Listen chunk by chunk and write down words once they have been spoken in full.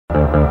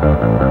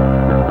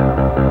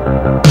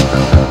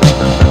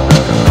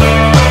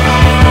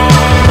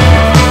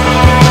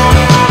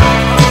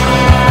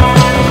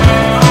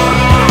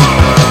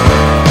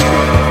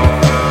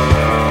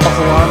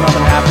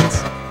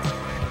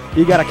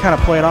You gotta kind of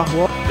play it off.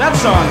 Well, that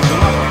song.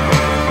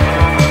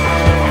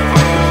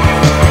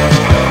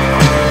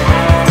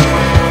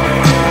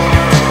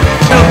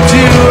 Helped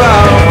you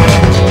out.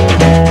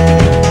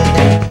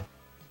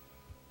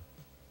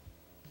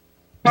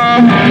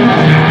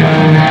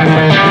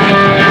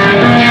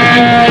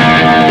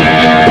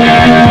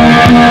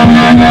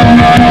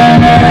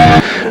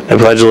 I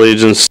pledge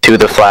allegiance to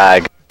the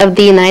flag of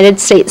the United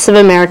States of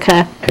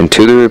America and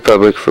to the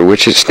republic for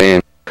which it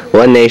stands,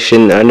 one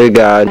nation under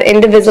God,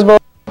 indivisible,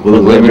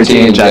 with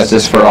liberty and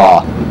justice for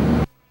all.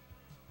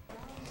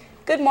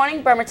 Good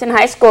morning, Bremerton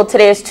High School.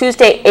 Today is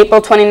Tuesday, April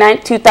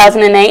 29,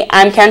 2008.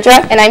 I'm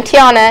Kendra. And I'm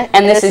Tiana.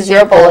 And this is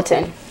your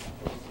bulletin.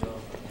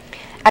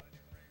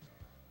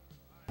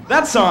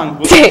 That song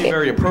was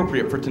very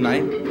appropriate for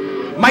tonight.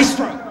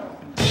 Maestro!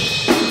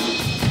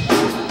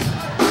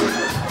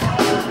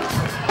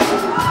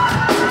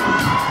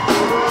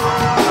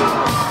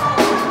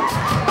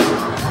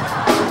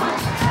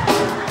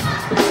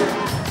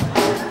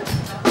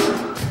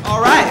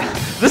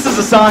 This is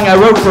a song I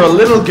wrote for a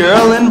little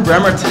girl in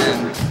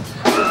Bremerton.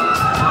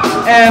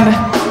 And,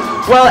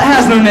 well, it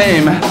has no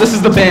name. This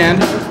is the band.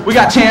 We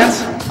got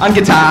Chance on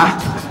guitar,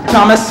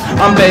 Thomas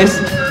on bass,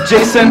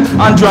 Jason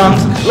on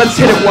drums. Let's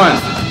hit it one.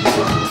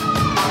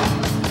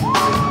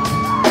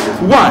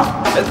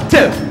 1,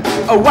 2,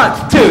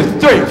 1, 2,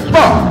 3,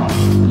 4.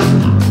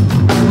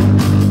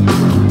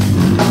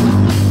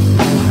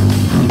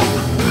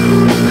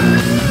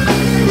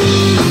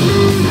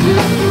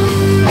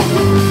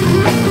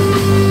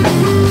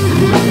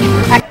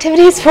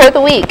 Activities for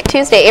the week.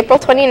 Tuesday, April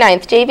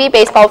 29th, JV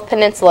baseball with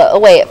Peninsula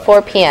away at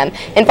 4 p.m.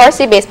 and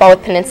varsity baseball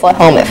with Peninsula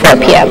home at 4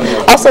 p.m.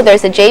 Also,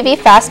 there's a JV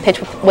fast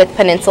pitch with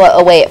Peninsula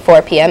away at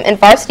 4 p.m. and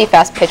varsity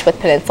fast pitch with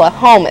Peninsula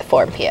home at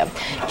 4 p.m.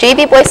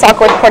 JV boys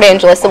soccer with Port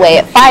Angeles away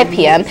at 5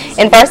 p.m.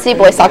 and varsity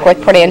boys soccer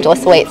with Port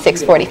Angeles away at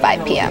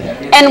 6:45 p.m.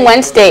 And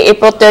Wednesday,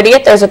 April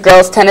 30th, there's a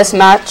girls tennis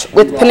match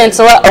with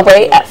Peninsula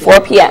away at 4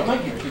 p.m.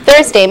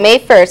 Thursday, May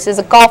 1st, is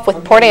a golf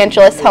with Port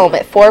Angeles home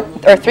at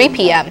 3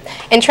 p.m.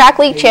 and track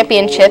league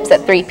championships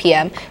at 3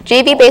 p.m.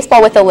 JV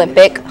baseball with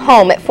Olympic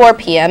home at 4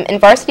 p.m.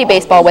 and varsity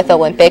baseball with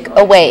Olympic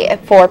away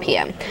at 4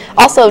 p.m.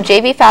 Also,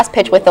 JV fast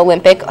pitch with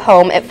Olympic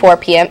home at 4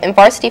 p.m. and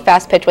varsity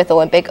fast pitch with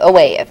Olympic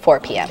away at 4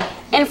 p.m.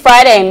 And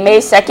Friday, May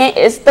 2nd,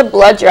 is the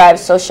blood drive,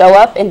 so show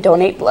up and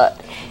donate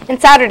blood. And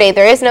Saturday,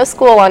 there is no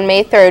school on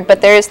May 3rd, but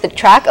there is the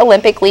track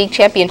Olympic League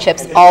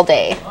championships all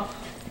day.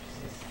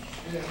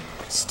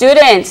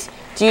 Students,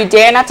 do you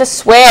dare not to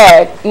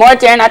swear? More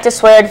dare not to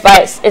swear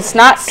advice. It's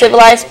not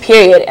civilized,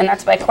 period. And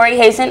that's by Corey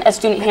Hazen, a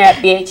student here at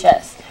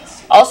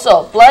BHS.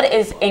 Also, blood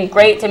is in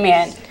great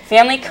demand.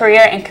 Family,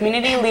 Career, and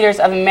Community Leaders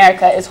of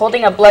America is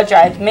holding a blood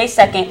drive May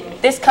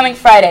 2nd, this coming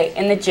Friday,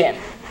 in the gym.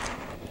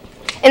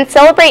 And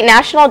celebrate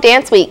National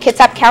Dance Week,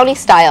 Kitsap County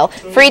style.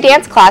 Free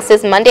dance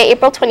classes Monday,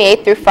 April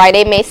 28th through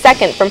Friday, May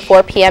 2nd from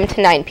 4 p.m.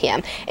 to 9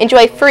 p.m.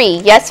 Enjoy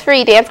free, yes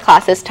free dance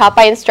classes taught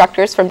by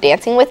instructors from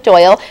Dancing with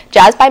Doyle,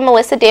 Jazz by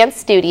Melissa Dance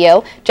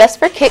Studio, Just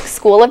for Kicks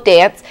School of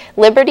Dance,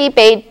 Liberty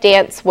Bay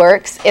Dance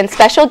Works, and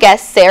special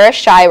guest Sarah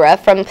Shira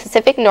from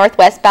Pacific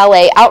Northwest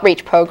Ballet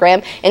Outreach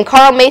Program, and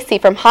Carl Macy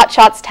from Hot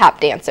Shots Tap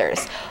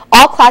Dancers.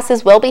 All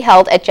classes will be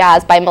held at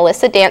Jazz by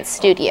Melissa Dance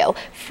Studio.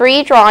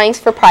 Free drawings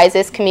for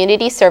prizes,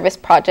 community service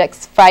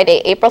projects,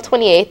 Friday, April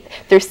 28th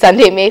through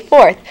Sunday, May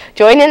 4th.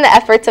 Join in the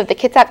efforts of the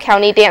Kitsap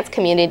County dance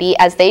community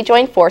as they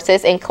join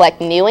forces and collect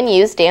new and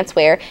used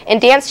dancewear and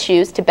dance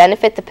shoes to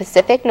benefit the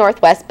Pacific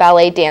Northwest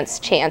Ballet Dance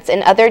Chance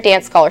and other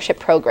dance scholarship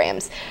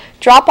programs.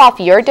 Drop off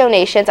your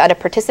donations at a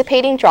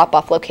participating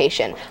drop-off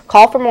location.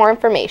 Call for more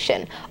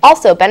information.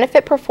 Also,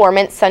 benefit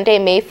performance Sunday,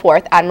 May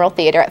 4th, Admiral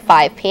Theater at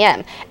 5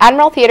 p.m.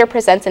 Admiral Theater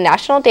presents a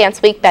National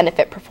Dance Week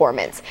benefit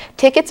performance.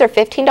 Tickets are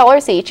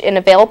 $15 each and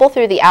available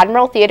through the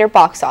Admiral Theater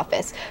box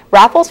office.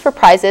 Raffles for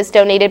prizes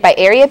donated by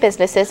area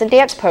businesses and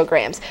dance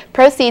programs.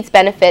 Proceeds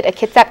benefit a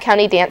Kitsap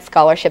County Dance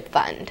Scholarship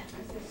Fund.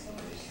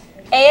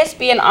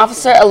 ASB and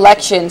officer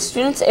elections.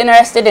 Students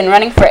interested in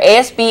running for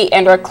ASB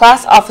and or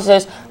class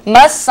officers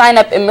must sign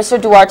up in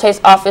Mr. Duarte's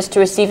office to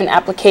receive an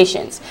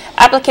applications.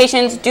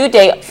 Applications due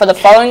date for the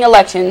following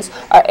elections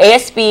are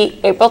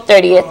ASB April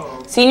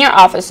 30th, senior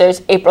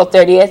officers April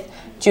 30th,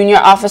 junior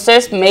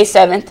officers May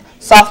 7th,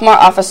 sophomore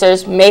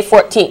officers May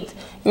 14th.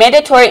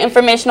 Mandatory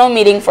informational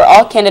meeting for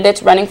all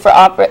candidates running for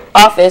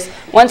office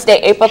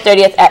Wednesday, April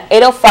 30th at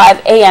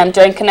 8:05 a.m.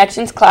 during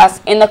connections class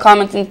in the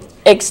Commons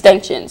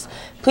Extensions.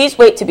 Please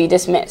wait to be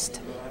dismissed.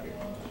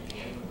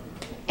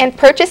 And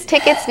purchase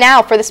tickets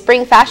now for the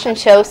Spring Fashion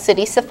Show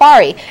City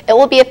Safari. It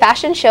will be a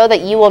fashion show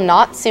that you will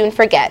not soon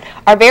forget.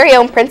 Our very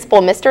own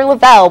principal, Mr.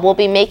 Lavelle, will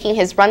be making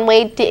his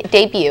runway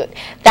debut.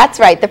 That's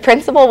right, the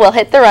principal will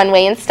hit the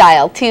runway in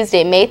style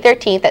Tuesday, May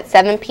 13th at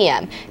 7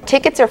 p.m.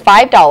 Tickets are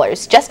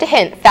 $5. Just a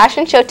hint,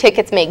 fashion show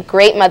tickets make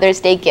great Mother's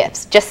Day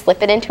gifts. Just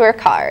slip it into her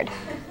card.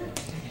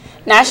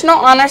 National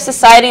Honor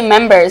Society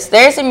members,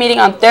 there is a meeting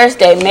on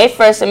Thursday, May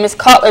 1st in Ms.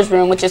 Cotler's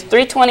room, which is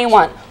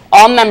 321.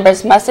 All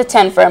members must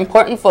attend for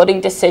important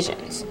voting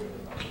decisions.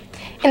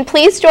 And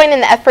please join in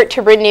the effort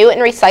to renew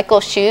and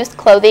recycle shoes,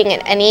 clothing,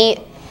 and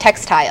any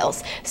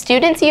textiles.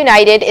 Students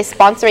United is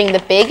sponsoring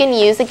the Big and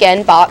Use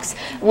Again box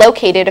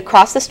located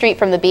across the street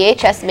from the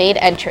BHS main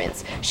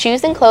entrance.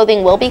 Shoes and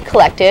clothing will be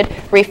collected,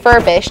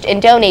 refurbished,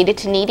 and donated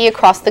to needy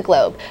across the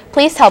globe.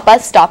 Please help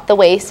us stop the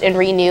waste and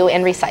renew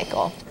and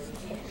recycle.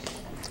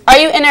 Are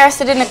you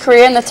interested in a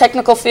career in the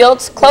technical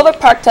fields? Clover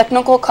Park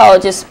Technical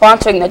College is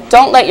sponsoring the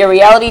Don't Let Your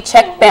Reality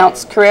Check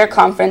Bounce Career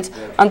Conference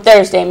on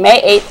Thursday, May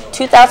 8,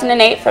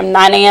 2008 from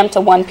 9 a.m. to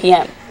 1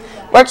 p.m.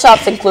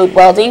 Workshops include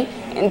welding,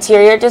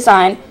 interior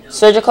design,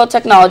 surgical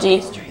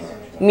technology,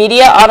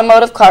 media,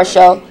 automotive car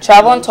show,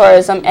 travel and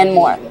tourism, and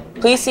more.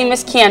 Please see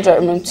Ms. Keandra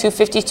in room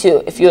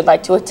 252 if you would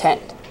like to attend.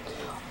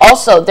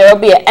 Also, there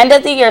will be an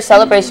end-of-the-year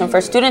celebration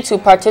for students who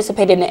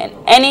participated in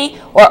any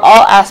or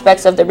all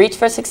aspects of the Reach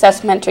for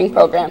Success mentoring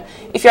program.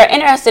 If you are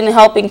interested in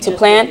helping to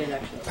plan,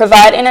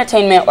 provide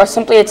entertainment, or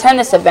simply attend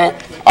this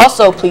event,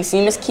 also please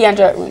see Ms.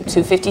 Keandra at room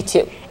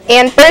 252.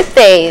 And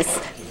birthdays: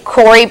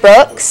 Corey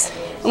Brooks,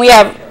 We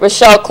have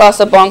Rochelle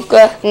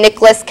Clausabonca,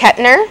 Nicholas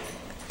Kettner,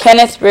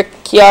 Kenneth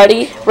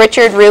Ricciardi,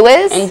 Richard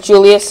Ruiz, and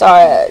Julia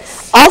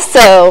Saez.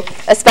 Also,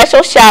 a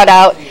special shout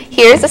out.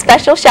 Here's a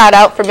special shout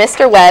out for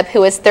Mr. Webb,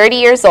 who is 30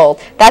 years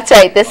old. That's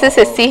right, this is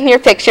his senior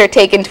picture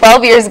taken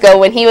 12 years ago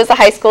when he was a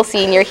high school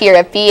senior here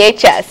at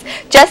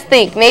BHS. Just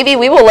think, maybe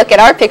we will look at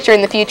our picture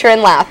in the future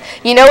and laugh.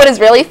 You know what is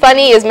really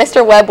funny is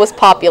Mr. Webb was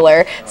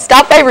popular.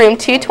 Stop by room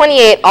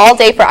 228 all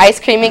day for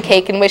ice cream and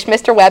cake and wish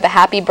Mr. Webb a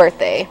happy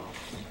birthday.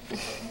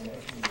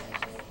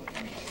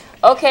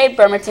 Okay,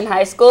 Bremerton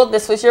High School,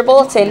 this was your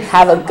bulletin.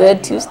 Have a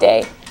good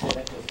Tuesday.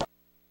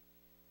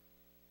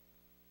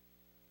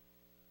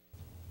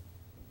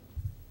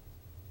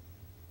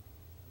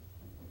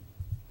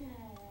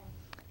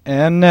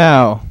 And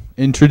now,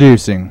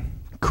 introducing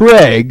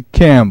Craig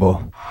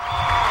Campbell.